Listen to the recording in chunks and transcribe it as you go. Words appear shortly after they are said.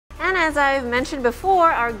And as I've mentioned before,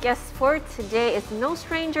 our guest for today is no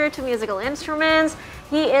stranger to musical instruments.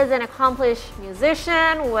 He is an accomplished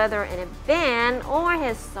musician, whether in a band or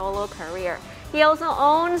his solo career. He also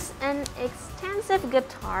owns an extensive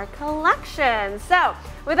guitar collection. So,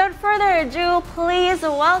 without further ado, please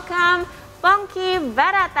welcome Pongki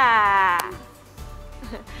Barata.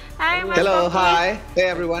 Hi, Mas Hello, Pongki. hi. Hey,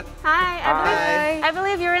 everyone. Hi, I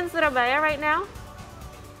believe you're in Surabaya right now.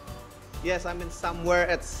 Yes, I'm in somewhere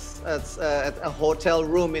at a hotel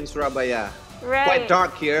room in Surabaya. Right. Quite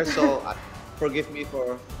dark here, so forgive me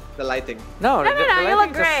for the lighting. No, the you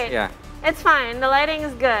look lighting great. Yeah. It's fine. The lighting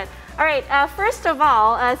is good. All right. First of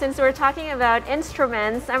all, since we're talking about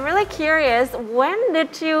instruments, I'm really curious. When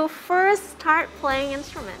did you first start playing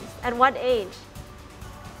instruments? At what age?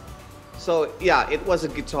 So yeah, it was a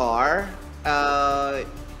guitar.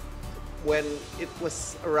 When it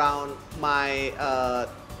was around my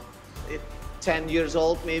 10 years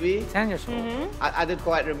old, maybe. 10 years old. I didn't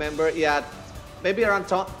quite remember. Yeah, maybe around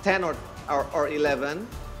 10 or 11.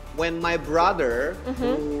 When my brother,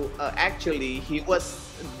 who actually he was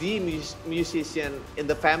the musician in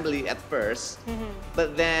the family at first,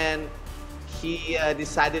 but then he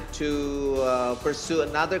decided to pursue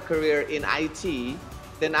another career in IT.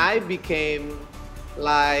 Then I became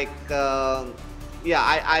like,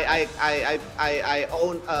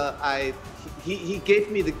 he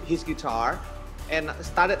gave me his guitar, and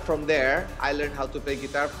started from there. I learned how to play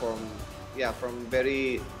guitar from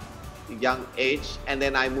very young age, and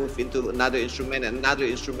then I moved into another instrument and another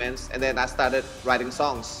instruments, and then I started writing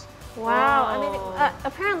songs. Wow. I mean,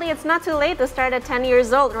 apparently it's not too late to start at 10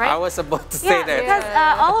 years old, right? I was about to say that. Because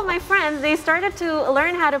all of my friends, they started to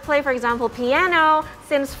learn how to play, for example, piano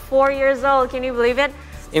since 4 years old. Can you believe it?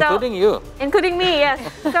 Including you. Including me, yes.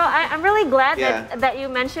 So I'm really glad that you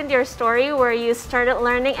mentioned your story where you started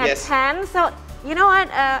learning at 10. So you know what?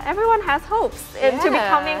 Everyone has hopes into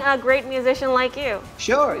becoming a great musician like you.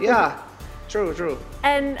 Sure, yeah. True.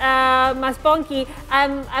 And Mas Pongki,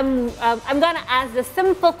 I'm gonna ask the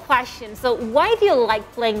simple question. So why do you like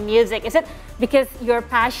playing music? Is it because your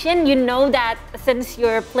passion? You know that since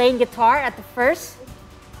you're playing guitar at the first?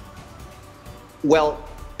 Well,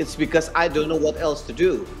 it's because I don't know what else to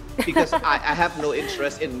do. Because I have no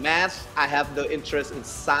interest in math, I have no interest in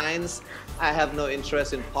science, I have no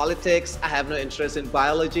interest in politics, I have no interest in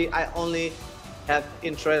biology. I only have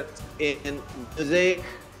interest in music,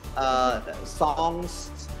 songs,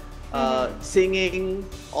 singing,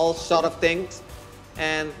 all sort of things.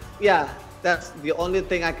 And yeah, that's the only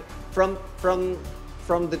thing from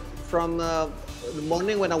the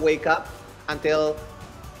morning when I wake up until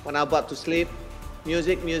when I'm about to sleep.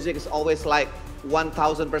 Music is always like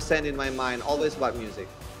 1000% in my mind, always about music.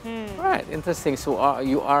 Right, interesting. So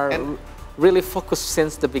you are really focused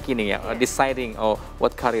since the beginning, deciding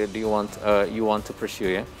what career do you want to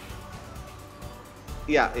pursue,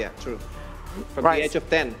 Yeah, true. From the age of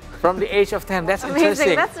 10. From the age of 10, that's amazing.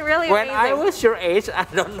 Interesting. That's really when amazing. I was your age, I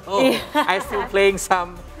don't know. I still playing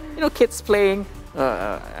some, kids playing,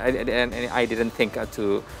 and I didn't think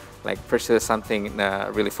to pursue something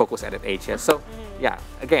really focused at that age. So yeah,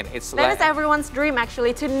 again, it's that is everyone's dream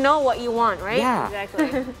actually, to know what you want, right? Yeah,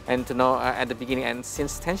 exactly. And to know at the beginning, and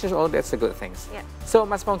since 10 years old, that's a good thing. Yeah. So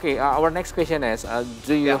Mas Pongki, our next question is,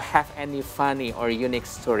 do you have any funny or unique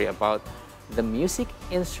story about the music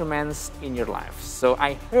instruments in your life? So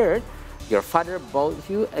I heard your father bought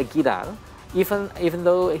you a guitar, even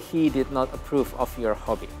though he did not approve of your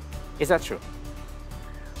hobby. Is that true?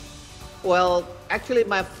 Well, actually,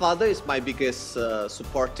 my father is my biggest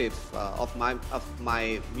supportive of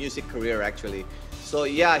my music career. Actually, so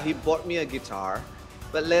yeah, he bought me a guitar,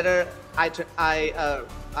 but later I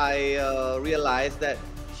realized that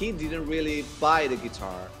he didn't really buy the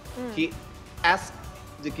guitar. He asked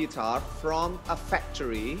the guitar from a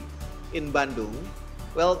factory in Bandung.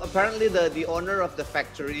 Well, apparently the owner of the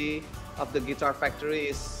factory, of the guitar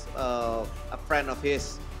factory, is a friend of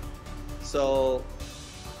his. So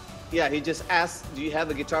yeah, he just asked, "Do you have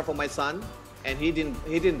a guitar for my son?" And he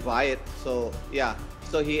didn't buy it. So yeah,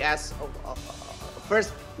 so he asked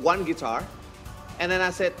first one guitar, and then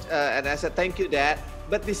I said, "Thank you, Dad,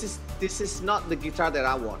 but this is not the guitar that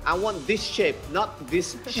I want. I want this shape, not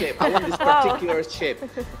this shape. I want this particular shape."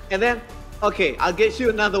 And then, okay, I'll get you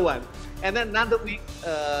another one. And then another week,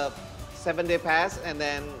 7 days passed, and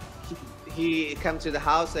then he came to the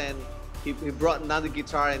house and he brought another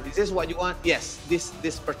guitar. And this is what you want? Yes, this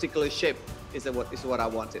particular shape is what I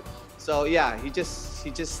wanted. So yeah, he just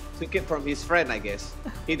took it from his friend, I guess.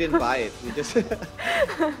 He didn't buy it. He just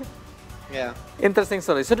yeah. Interesting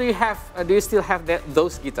story. So do you still have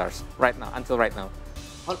those guitars right now, until right now?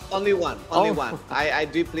 Only one, only Oh. one. I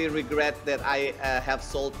deeply regret that I have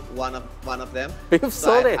sold one of them. You've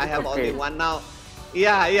So sold it. I have Okay. only one now.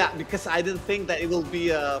 Yeah, yeah, because I didn't think that it will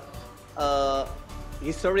be a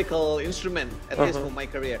historical instrument, at least for my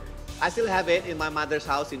career. I still have it in my mother's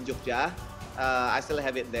house in Jogja. I still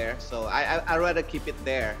have it there, so I rather keep it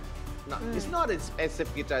there. No, it's not an expensive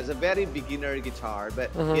guitar. It's a very beginner guitar, but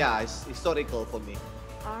yeah, it's historical for me.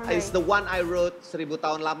 All It's right. the one I wrote 1000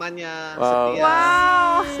 tahun lamanya, Wow. Setia.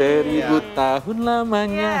 Wow. 1000 Yeah. tahun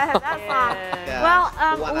lamanya. Yeah, that song. Yeah, Well,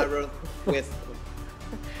 the one I wrote with.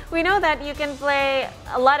 we know that you can play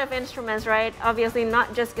a lot of instruments, right? Obviously,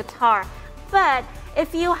 not just guitar. But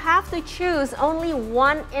if you have to choose only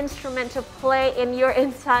one instrument to play in your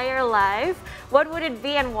entire life, what would it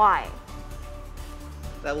be and why?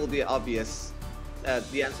 That will be obvious.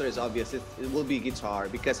 The answer is obvious. It will be guitar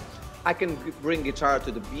because I can bring guitar to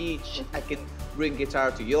the beach. I can bring guitar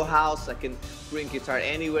to your house. I can bring guitar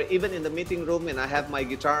anywhere, even in the meeting room. And I have my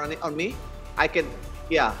guitar on me. I can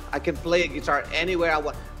play a guitar anywhere I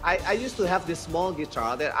want. I used to have this small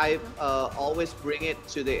guitar that I always bring it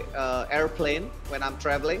to the airplane when I'm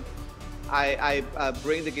traveling. I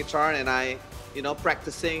bring the guitar and I,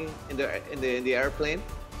 practicing in the airplane.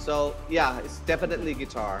 So yeah, it's definitely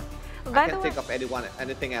guitar. By I the can't way- think of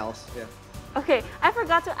anything else. Yeah. Okay, I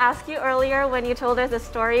forgot to ask you earlier when you told us the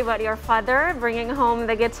story about your father bringing home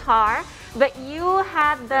the guitar, but you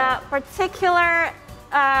had the particular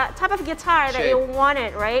type of guitar that you Shape.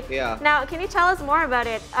 wanted, right? Yeah. Now, can you tell us more about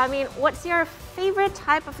it? I mean, what's your favorite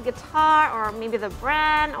type of guitar, or maybe the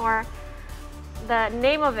brand, or the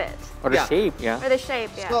name of it, Or the Yeah. shape, yeah. or the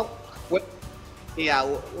shape? Yeah. So,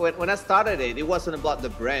 when I started it wasn't about the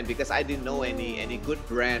brand because I didn't know any good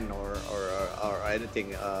brand or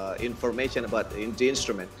anything information about the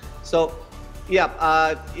instrument. So, yeah,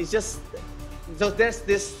 it's just so there's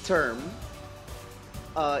this term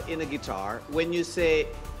in a guitar when you say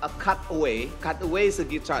a cutaway. Cutaway is a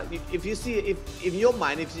guitar. If you see, if in your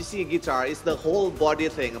mind, if you see a guitar, it's the whole body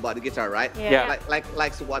thing about the guitar, right? Yeah. Like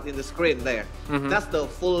what in the screen there. That's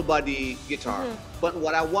the full body guitar. But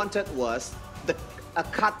what I wanted was a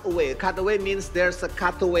cutaway. Cutaway means there's a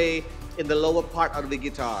cutaway in the lower part of the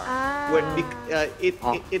guitar. Where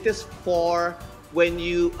it is for when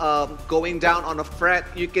you going down on a fret,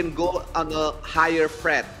 you can go on a higher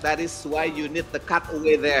fret. That is why you need the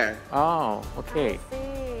cutaway there. Oh, okay. I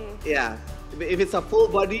see. Yeah. If it's a full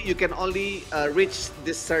body, you can only reach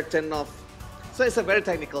this certain of. So it's a very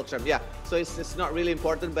technical term. Yeah. So it's not really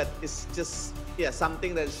important, but it's just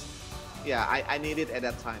something that's I need it at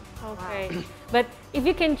that time. Okay. But if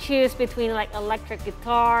you can choose between like electric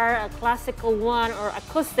guitar, a classical one, or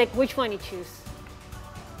acoustic, which one you choose?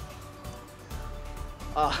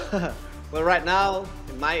 Well, right now,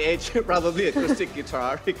 in my age, probably acoustic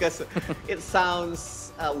guitar because it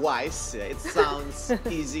sounds wise, it sounds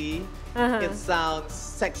easy, it sounds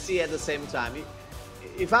sexy at the same time.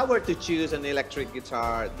 If I were to choose an electric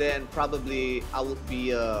guitar, then probably I would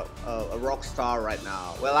be a rock star right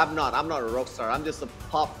now. Well, I'm not a rock star. I'm just a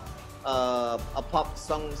pop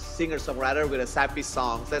singer-songwriter with a sappy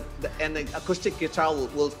songs. And the acoustic guitar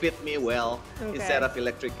will fit me well instead of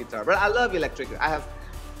electric guitar. But I love electric. I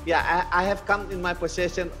have come in my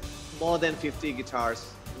possession more than 50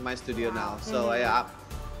 guitars in my studio now. So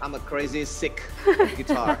I'm a crazy sick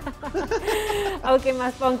guitar. Okay,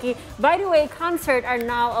 Mas Pongki. By the way, concerts are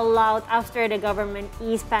now allowed after the government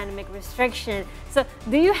eased pandemic restriction. So,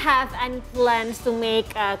 do you have any plans to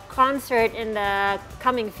make a concert in the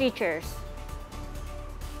coming futures?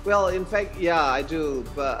 Well, in fact, yeah, I do.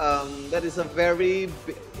 But that is a very,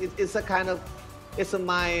 it's a kind of, it's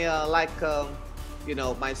my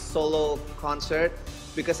my solo concert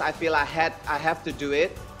because I feel I have to do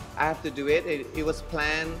it. I have to do it. It was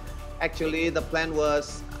planned. Actually, the plan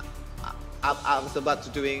was I was about to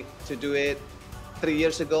do it 3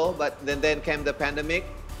 years ago, but then came the pandemic.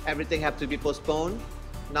 Everything had to be postponed.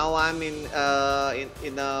 Now I'm in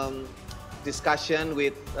discussion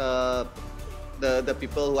with the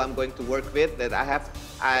people who I'm going to work with that I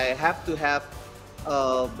have to have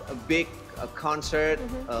a big concert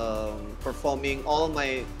performing all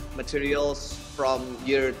my materials from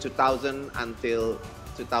year 2000 until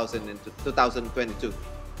 2022.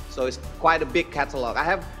 So it's quite a big catalog. I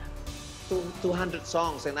have 200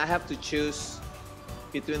 songs and I have to choose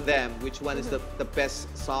between them which one is the best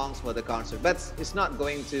songs for the concert. But it's not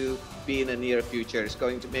going to be in the near future. It's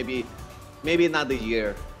going to maybe another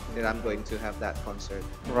year. that I'm going to have that concert.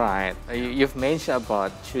 Right. You've mentioned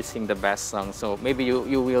about choosing the best song, so maybe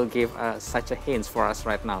you will give such a hint for us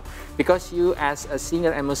right now. Because you as a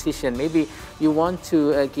singer and musician, maybe you want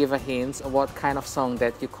to give a hint of what kind of song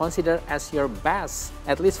that you consider as your best,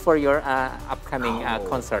 at least for your upcoming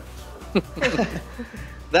concert.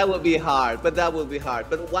 That would be hard, but that would be hard.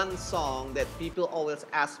 But one song that people always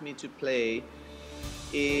ask me to play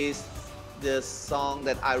is the song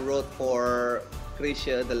that I wrote for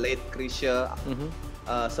Krisha, the late Krisha,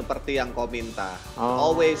 Seperti Yang Kau Minta.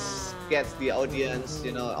 Always gets the audience,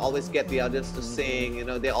 you know, always get the audience to sing, you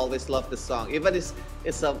know, they always love the song. Even it's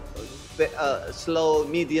a slow,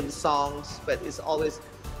 medium songs, but it always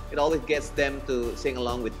gets them to sing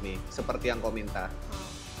along with me, Seperti Yang Kau Minta.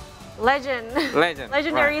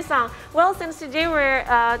 Legendary song. Well, since today we're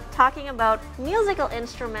talking about musical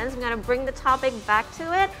instruments, I'm going to bring the topic back to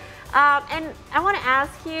it. And I want to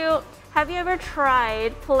ask you, have you ever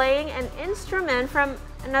tried playing an instrument from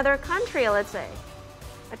another country, let's say?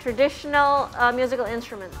 A traditional musical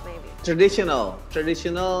instrument, maybe? Traditional,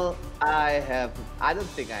 I don't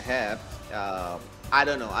think I have. I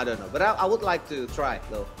don't know. But I would like to try,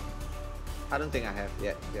 though. I don't think I have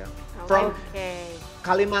yet, yeah. From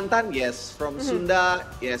Kalimantan, yes. From Sunda,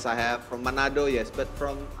 yes, I have. From Manado, yes. But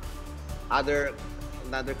from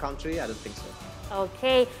another country, I don't think so.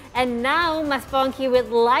 Okay, and now Mas Pongki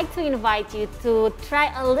would like to invite you to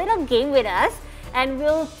try a little game with us, and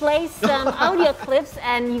we'll play some audio clips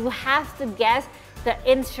and you have to guess the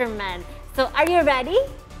instrument. So are you ready?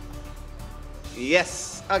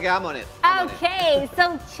 Yes. Okay, I'm on it. Okay,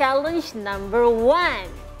 so challenge number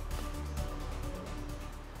 1.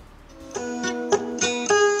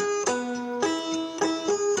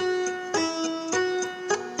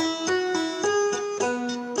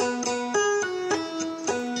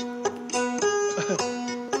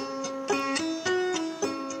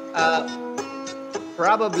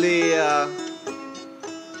 Probably.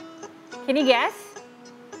 Can you guess?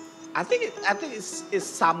 I think it's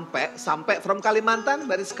sampe from Kalimantan,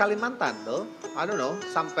 but it's Kalimantan though. I don't know,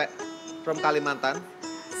 sampe from Kalimantan.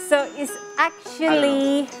 So it's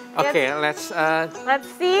actually. Okay, let's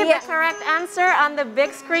see the correct answer on the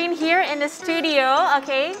big screen here in the studio.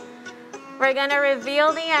 Okay, we're gonna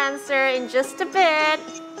reveal the answer in just a bit.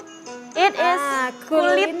 It is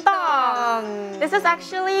kulintong. This is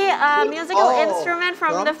actually a musical instrument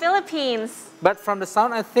from the Philippines. But from the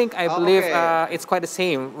sound, I believe it's quite the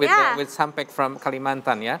same with sampek from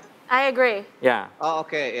Kalimantan, yeah? I agree. Yeah. Oh,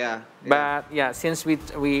 okay, yeah. But yeah, since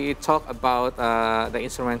we talk about the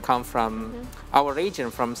instrument come from our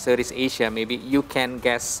region, from Southeast Asia, maybe you can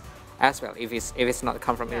guess as well. If it's not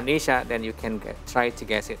come from Indonesia, then you can try to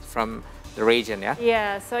guess it from the region, yeah?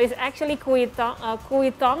 Yeah, so it's actually kuitong.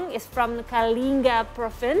 Kuitong is from Kalinga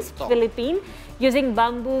province, Philippines, using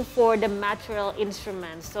bamboo for the material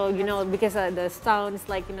instrument. So, you know, because the sound is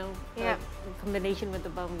like, you know, in combination with the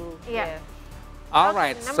bamboo. Yeah. All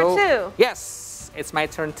right, number 2. Yes, it's my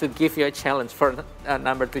turn to give you a challenge for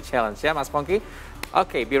number 2 challenge, yeah, Mas Pongki?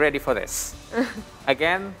 Okay, be ready for this.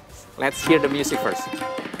 Again, let's hear the music first.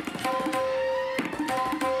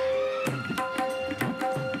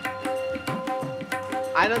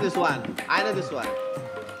 I know this one.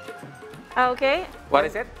 Okay. What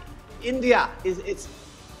is it? India. It's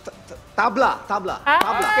tabla.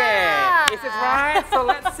 Okay. Is it right? So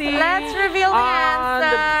let's see. Let's reveal the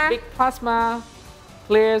answer. The big plasma,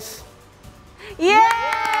 please. Yay!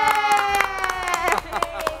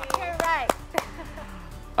 You're right.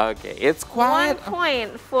 Okay, it's quite 1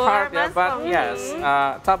 point for hard, Mas but Pongki. yes,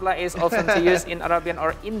 tabla is often used in Arabian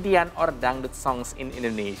or Indian or dangdut songs in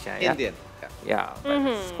Indonesia. Yeah? Indian. Yeah, but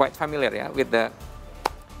it's quite familiar, yeah, with the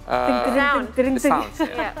sound. the sounds.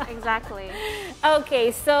 Yeah, exactly.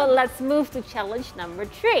 Okay, so let's move to challenge number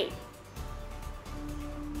 3.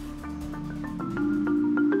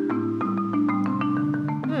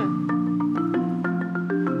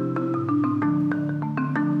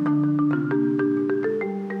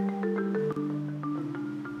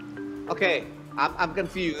 Okay, I'm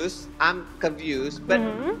confused, but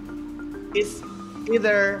it's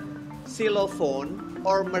either xylophone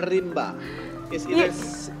or marimba. It's either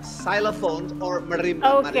xylophone or marimba.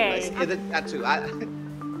 Okay. Marimba. It's either that two.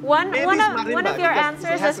 One of your because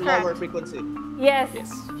answers it has is lower correct. frequency. Yes. Maybe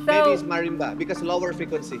So, it's marimba because lower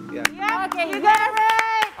frequency. Yeah. Yeah, okay, you got it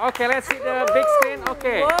right. Okay, let's see the big screen.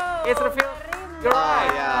 Okay, Whoa, it's revealed. You're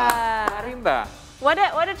right. Yeah. Marimba. What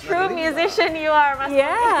a true musician you are, Mas.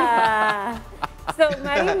 yeah. So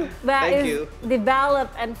marimba Thank is you.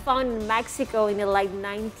 developed and found in Mexico in the like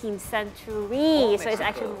 19th century. So it's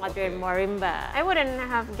actually modern marimba. I wouldn't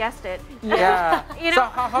have guessed it. Yeah. You So know-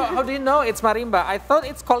 how do you know it's marimba? I thought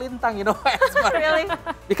it's kolintang, you know, as marimba. Really?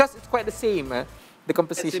 Because it's quite the same, the It's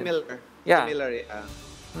composition. similar. Yeah. Similar, yeah.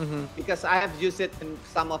 Because I have used it in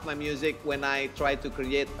some of my music when I try to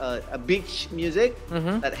create a beach music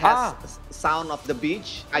that has sound of the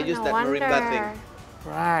beach. I use No that marimba wonder. thing.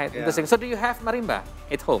 Right, Yeah. interesting. So do you have marimba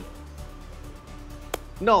at home?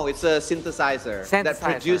 No, it's a synthesizer, that Synthesizer.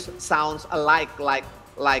 produce sounds alike like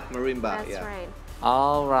marimba. That's yeah. right.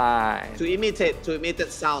 All right. To imitate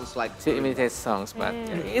sounds like To imitate songs, but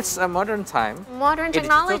it's a modern time. Modern A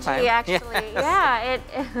digital technology, time. actually. Yes.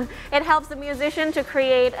 Yeah, it helps the musician to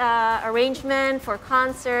create arrangement for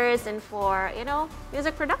concerts and for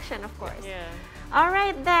music production, of course. Yeah. All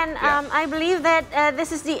right, then. Yeah. I believe that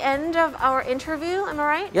this is the end of our interview. Am I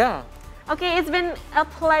right? Yeah. Okay, it's been a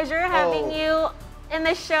pleasure having Oh. you in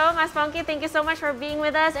the show, Mas Pongki. Thank you so much for being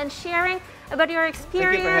with us and sharing about your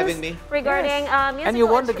experience having me. regarding music. And you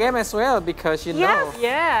won the game as well because you Yes. know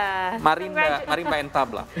Yeah. marimba and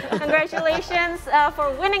tabla. Congratulations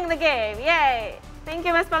for winning the game. Yay. Thank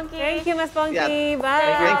you, Mas Pongki. Thank you, Mas Pongki. Yeah.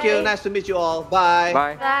 Bye. Thank you. Nice to meet you all. Bye.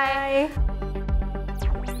 Bye. Bye.